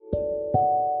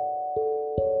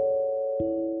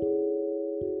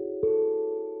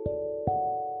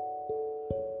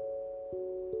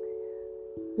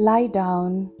Lie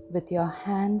down with your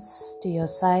hands to your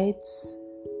sides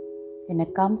in a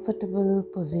comfortable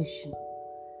position.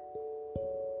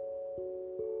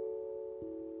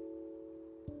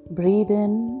 Breathe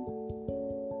in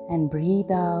and breathe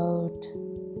out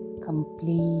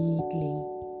completely.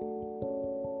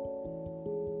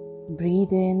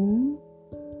 Breathe in,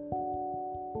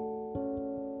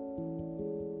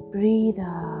 breathe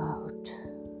out.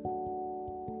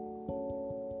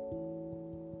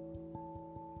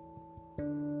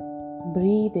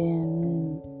 Breathe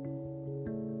in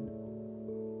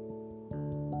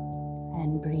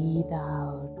and breathe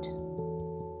out.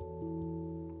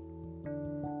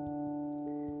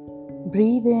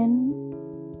 Breathe in,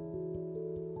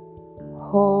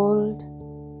 hold,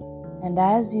 and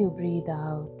as you breathe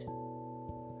out,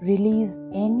 release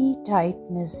any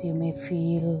tightness you may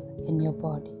feel in your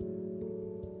body.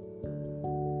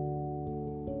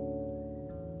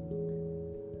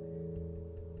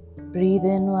 Breathe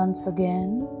in once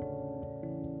again,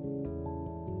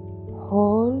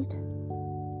 hold,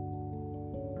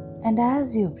 and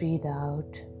as you breathe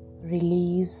out,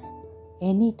 release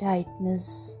any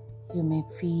tightness you may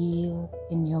feel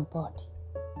in your body.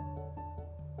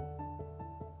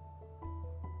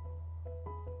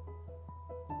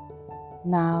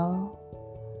 Now,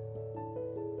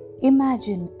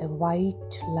 imagine a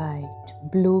white light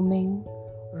blooming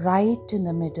right in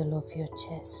the middle of your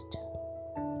chest.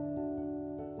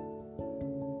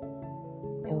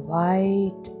 A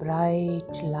white,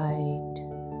 bright light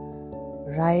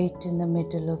right in the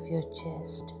middle of your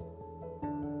chest.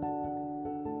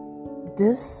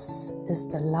 This is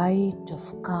the light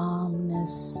of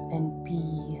calmness and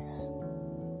peace.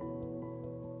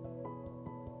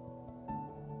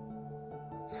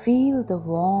 Feel the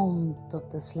warmth of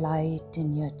this light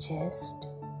in your chest.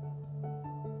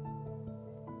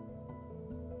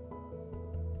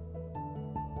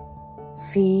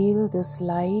 Feel this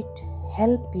light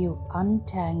help you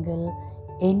untangle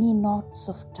any knots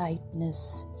of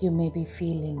tightness you may be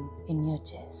feeling in your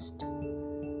chest.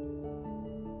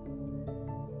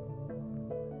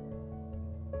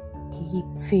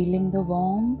 Keep feeling the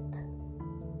warmth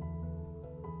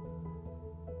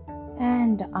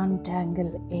and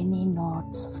untangle any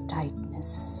knots of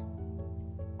tightness.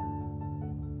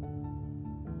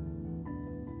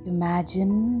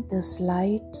 Imagine this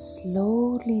light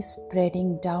slowly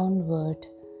spreading downward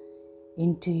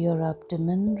into your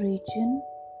abdomen region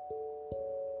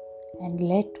and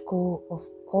let go of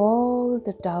all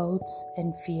the doubts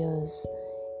and fears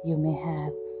you may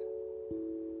have.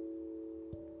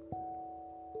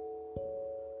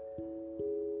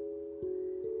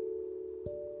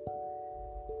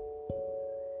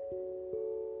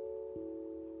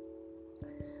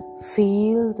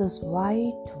 Feel this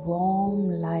white, warm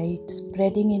light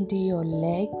spreading into your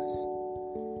legs,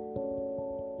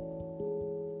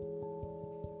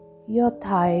 your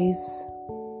thighs,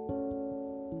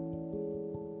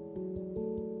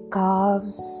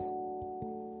 calves,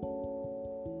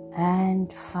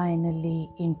 and finally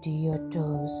into your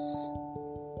toes.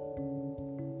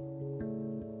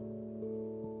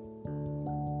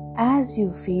 As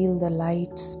you feel the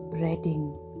light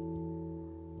spreading,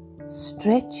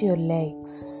 stretch your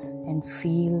legs and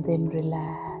feel them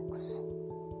relax.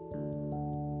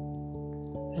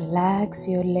 Relax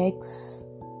your legs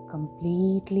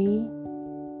completely.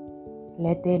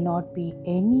 Let there not be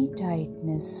any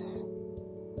tightness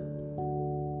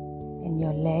in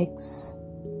your legs,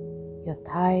 your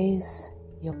thighs,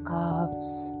 your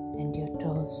calves, and your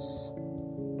toes.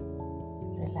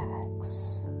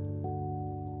 Relax.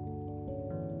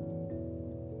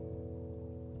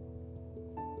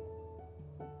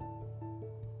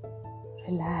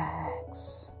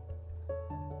 Relax.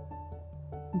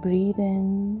 Breathe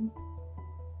in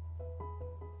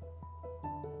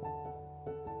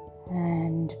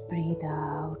and breathe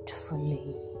out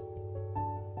fully.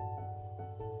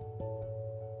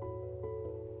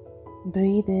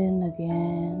 Breathe in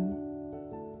again.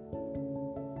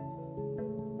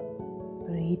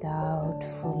 Breathe out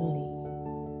fully.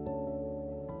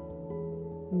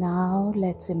 Now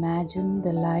let's imagine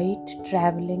the light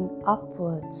traveling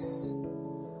upwards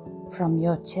from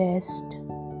your chest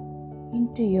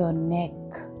into your neck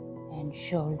and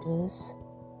shoulders.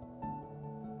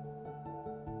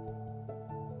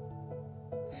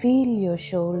 Feel your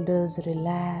shoulders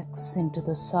relax into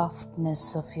the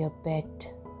softness of your bed.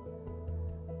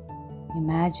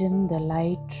 Imagine the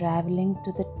light traveling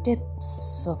to the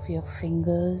tips of your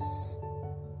fingers.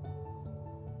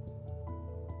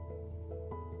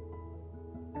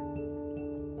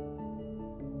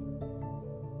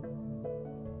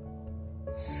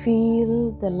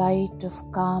 Feel the light of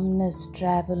calmness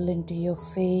travel into your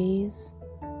face,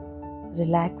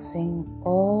 relaxing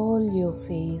all your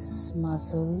face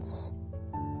muscles.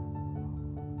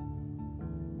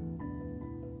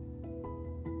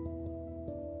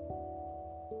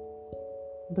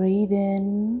 Breathe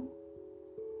in,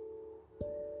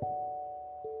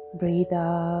 breathe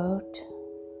out,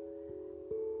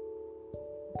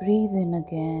 breathe in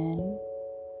again,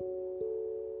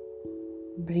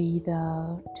 breathe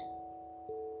out.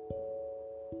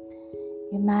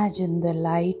 Imagine the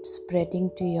light spreading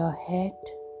to your head,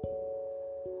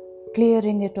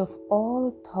 clearing it of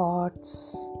all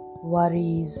thoughts,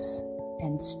 worries,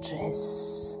 and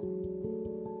stress.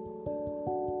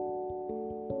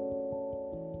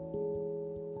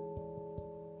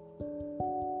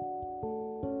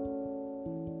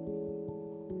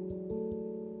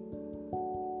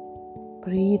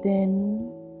 Breathe in,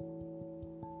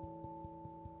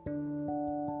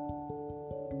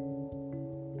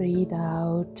 breathe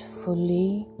out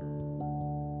fully.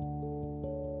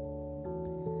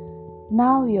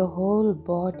 Now your whole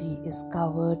body is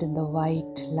covered in the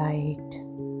white light.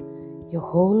 Your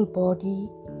whole body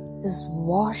is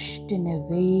washed in a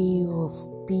wave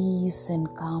of peace and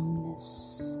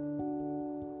calmness.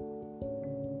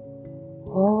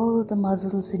 All the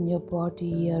muscles in your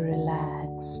body are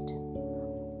relaxed,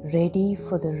 ready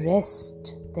for the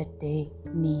rest that they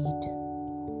need.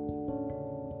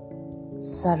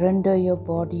 Surrender your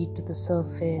body to the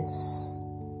surface.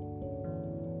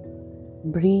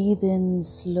 Breathe in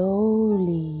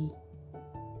slowly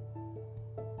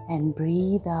and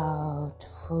breathe out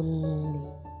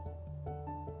fully.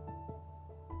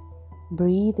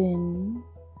 Breathe in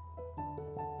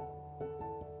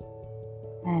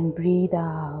and breathe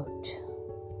out.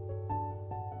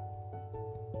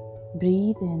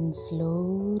 Breathe in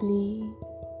slowly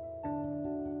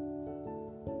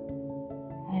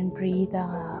and breathe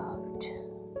out.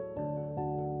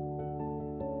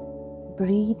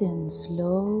 Breathe in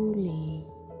slowly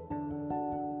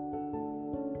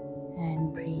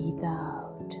and breathe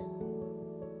out.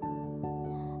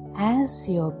 As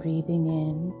you're breathing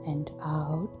in and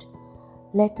out,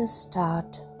 let us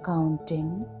start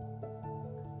counting.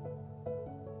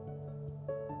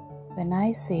 When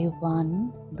I say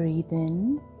 1, breathe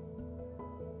in,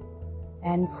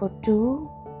 and for 2,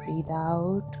 breathe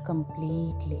out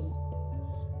completely.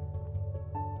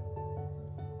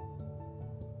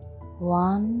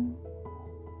 1,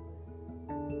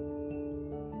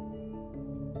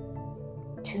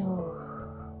 2,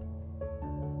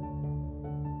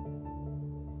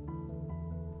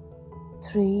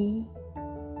 3,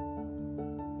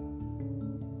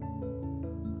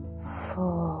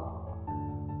 4,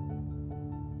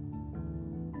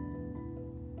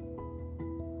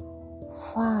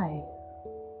 5,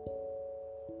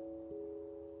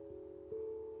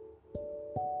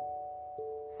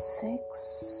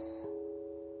 6,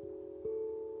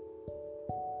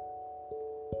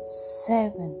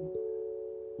 7,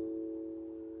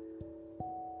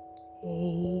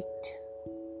 8,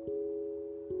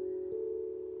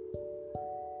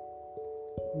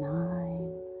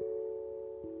 9,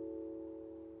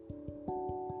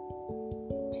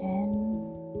 10,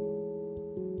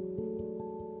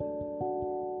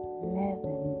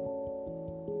 11,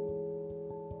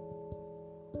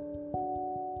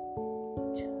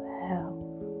 12,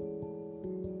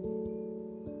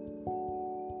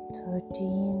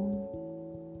 13,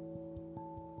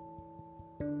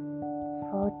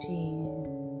 14,